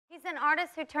He's an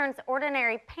artist who turns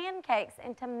ordinary pancakes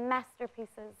into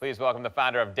masterpieces. Please welcome the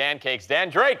founder of Dancakes,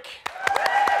 Dan Drake.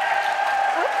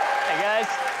 Hey, guys.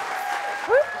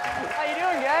 How you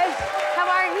doing, guys? How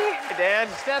are you? Hey, Dan.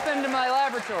 Step into my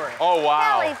laboratory. Oh,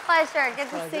 wow. Kellie, pleasure. Good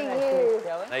to see you.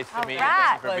 Nice to meet you.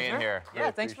 Right. Thank you for being here. Yeah,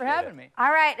 Really thanks for appreciate having it. me. All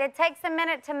right, it takes a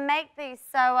minute to make these,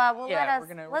 so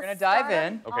we're gonna dive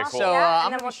in. Okay, cool. So Yeah,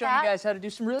 I'm gonna be showing you guys how to do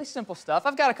some really simple stuff.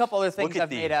 I've got a couple other things I've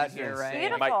made out here, right?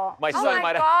 Beautiful. My oh son my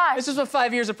might gosh. This is what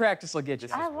 5 years of practice will get you.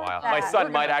 This is I love wild. that. My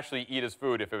son might actually eat his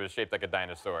food if it was shaped like a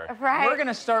dinosaur. Right. We're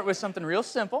gonna start with something real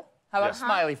simple. How about a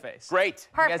smiley face? Great.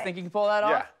 You Perfect. guys think you can pull that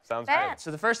off? Yeah, sounds good. So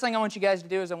the first thing I want you guys to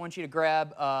do is I want you to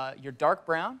grab your dark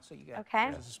brown. So you got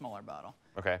Okay. this is a smaller bottle.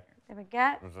 Okay. There we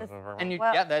go. And you,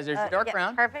 Well, there's your dark yeah,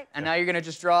 brown. perfect. And now you're gonna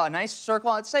just draw a nice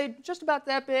circle. I'd say just about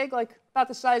that big, like about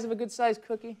the size of a good-sized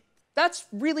cookie. That's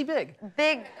really big.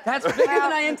 Big. That's bigger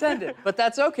than I intended, but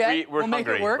that's okay. We're we'll make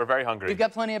hungry. it work. We're very hungry. We've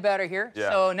got plenty of batter here. Yeah.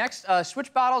 So next,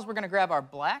 switch bottles. We're gonna grab our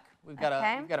black. We've got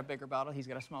Okay. a bigger bottle. He's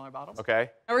got a smaller bottle. Okay.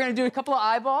 Now we're gonna do a couple of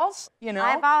eyeballs. You know.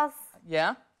 Eyeballs.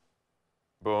 Yeah.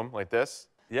 Boom, like this.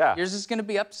 Yeah. Yours is gonna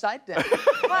be upside down.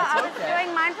 Well, I was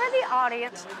doing mine for the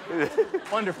audience.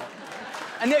 Wonderful.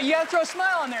 And then you gotta throw a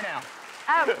smile on there now.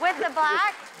 Oh, with the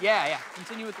black? Yeah.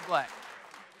 Continue with the black.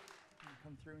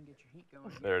 Come through and get your heat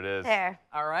going. There it is. There.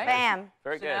 All right. Bam.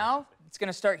 Very So good. now it's going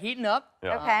to start heating up.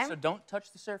 Yeah. Okay. So don't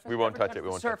touch the surface. We won't Never touch it. We the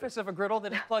won't touch surface of a griddle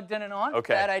that is plugged in and on.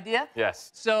 Okay. Bad idea.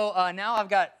 Yes. So now I've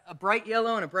got a bright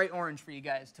yellow and a bright orange for you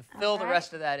guys to fill the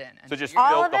rest of that in. And So just All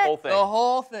fill of the it? whole thing. the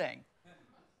whole thing.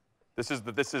 This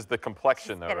is the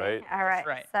complexion, though, Kidding. right? All right.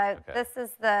 right. So this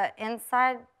is the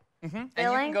inside And you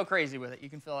filling. can go crazy with it. You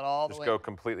can fill it all the Just way. go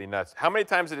completely nuts. How many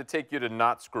times did it take you to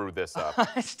not screw this up?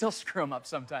 I still screw them up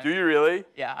sometimes. Do you really?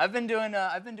 Yeah, I've been doing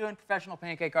professional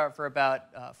pancake art for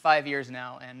about 5 years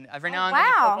now, and every now and then wow.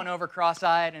 you flip one over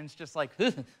cross-eyed, and it's just like.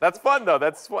 That's fun, though.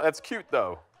 That's cute,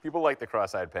 though. People like the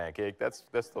cross-eyed pancake. That's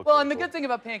still Well, pretty and the cool. good thing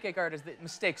about pancake art is that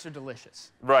mistakes are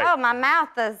delicious. Right. Oh, my mouth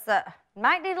is,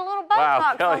 might need a little Wow,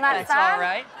 Botox Kellie. on that That's side. all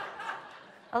right.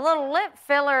 A little lip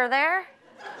filler there.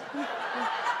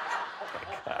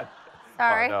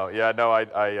 Sorry. Oh, no. Yeah, no,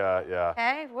 yeah.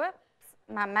 Okay, whoops.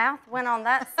 My mouth went on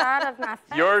that side of my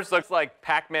face. Yours looks like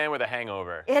Pac-Man with a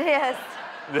hangover. It is.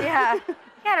 Yeah.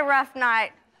 He had a rough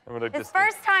night. I'm gonna His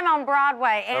first time on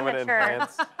Broadway, I'm gonna amateur.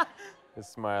 enhance the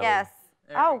smiley. Yes.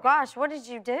 Oh, gosh, what did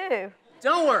you do?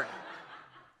 Don't worry.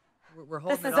 We're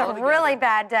holding This is it all a together. really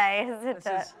bad day, isn't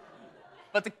it?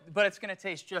 But it's going to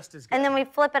taste just as good. And then we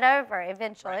flip it over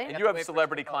eventually. And you have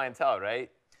celebrity clientele,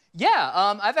 right? Yeah,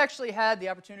 I've actually had the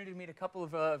opportunity to meet a couple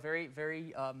of very,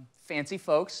 very fancy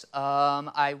folks.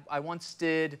 I once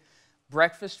did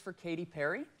breakfast for Katy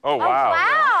Perry. Oh, Oh, wow.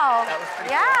 wow. That was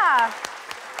pretty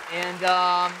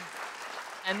Yeah.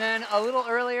 And then a little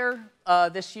earlier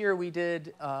this year, we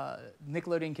did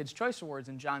Nickelodeon Kids' Choice Awards,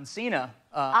 and John Cena.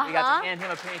 We got to hand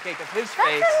him a pancake of his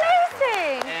face. That's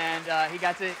amazing. And he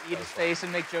got to eat his face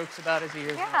and make jokes about his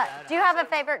ears. And all Yeah. that. Do you have a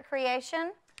favorite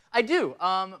creation? I do.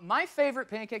 My favorite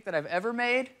pancake that I've ever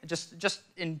made, just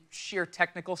in sheer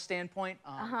technical standpoint,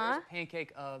 is a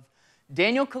pancake of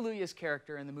Daniel Kaluuya's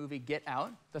character in the movie Get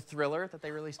Out, the thriller that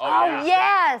they released. Oh,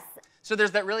 yes. So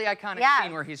there's that really iconic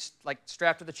scene where he's like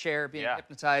strapped to the chair, being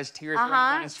hypnotized, tears running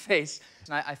down his face.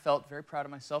 And I felt very proud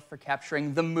of myself for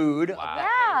capturing the mood of that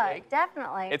Yeah, pancake.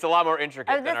 definitely. It's a lot more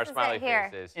intricate than this our is it smiley here.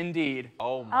 face is. Indeed.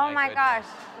 Oh, Oh, my gosh.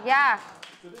 Yeah.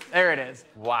 There it is.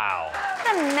 Wow. That's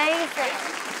amazing.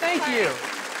 Thank you.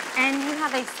 And you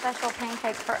have a special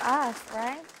pancake for us,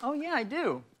 right? Oh, yeah, I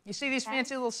do. You see these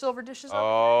fancy little silver dishes up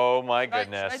Oh, my there?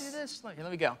 goodness. Should I do this? Look, here,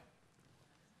 let me go.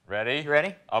 Ready? You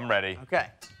ready? I'm ready. Okay.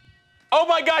 Oh,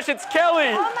 my gosh, it's Kellie.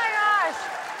 Oh, my gosh.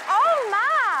 Oh,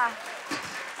 my.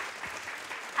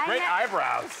 Great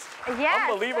eyebrows. Yes.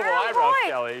 Unbelievable they're on eyebrows, point.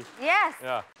 Kellie. Yes.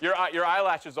 Yeah. Your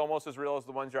eyelash is almost as real as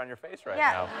the ones you're on your face right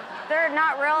Yeah. now. They're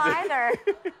not real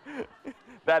either.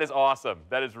 That is awesome.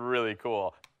 That is really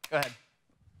cool. Go ahead.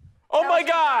 Oh, my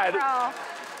God. Girl.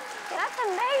 That's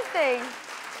amazing.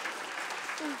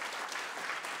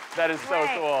 That is so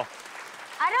Right. cool.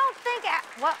 I don't think,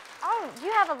 well, oh,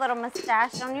 you have a little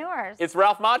mustache on yours. It's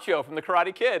Ralph Macchio from The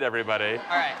Karate Kid, everybody.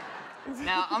 All right.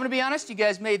 Now, I'm going to be honest. You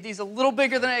guys made these a little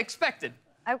bigger than I expected.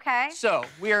 Okay. So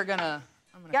we are going to...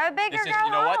 Go big or This is, go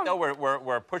you know what, home. though?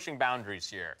 We're pushing boundaries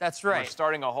here. That's right. We're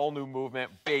starting a whole new movement,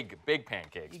 big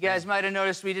pancakes. You guys might have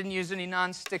noticed we didn't use any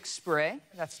non-stick spray.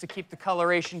 That's to keep the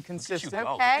coloration consistent.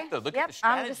 go. Okay. Look yep. at the strategy,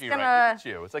 I'm just gonna, right? Look at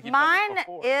you. It's like you've done mine this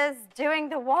before. is doing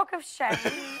the walk of shame.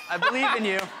 I believe in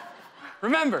you.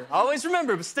 Remember, always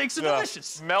remember, mistakes are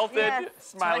delicious. Melted, Yes.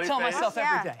 That's what I smiley tell face. myself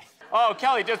Yeah. every day. Oh,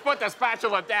 Kellie, just put the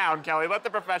spatula down, Kellie. Let the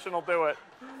professional do it.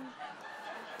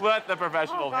 Let the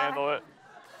professionals handle it.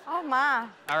 Oh, my.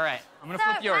 All right, I'm gonna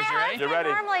flip yours. You ready? You're ready.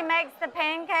 Normally makes the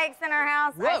pancakes in our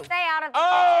house. Whoa. I stay out of the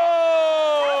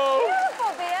Oh! That's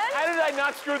beautiful, Ben. How did I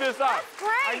not screw this up? That's great.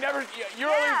 I never. You're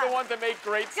Yeah. always the one to make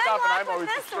great Good stuff, and luck I'm always with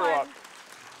the this screw one.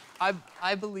 up.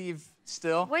 I believe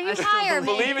still. Will you I still hire me?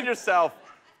 Believe in yourself.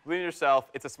 Believe in yourself.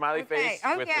 It's a smiley Okay. face.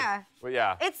 Oh, with yeah. The,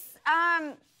 yeah. It's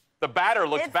The batter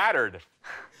looks it's- battered.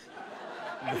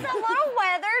 it's a little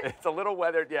weathered. It's a little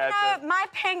weathered. Yeah. My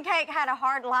pancake had a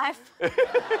hard life,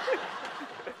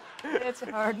 It's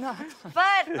hard not.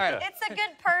 but right. it's a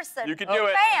good person. You can do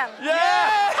it. Bam.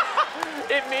 Yeah!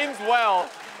 It means well.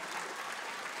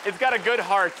 It's got a good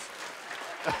heart.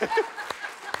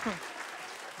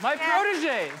 My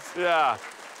proteges. Yeah.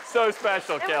 So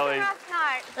special, It was Kelly. a rough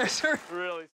night.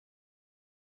 Really.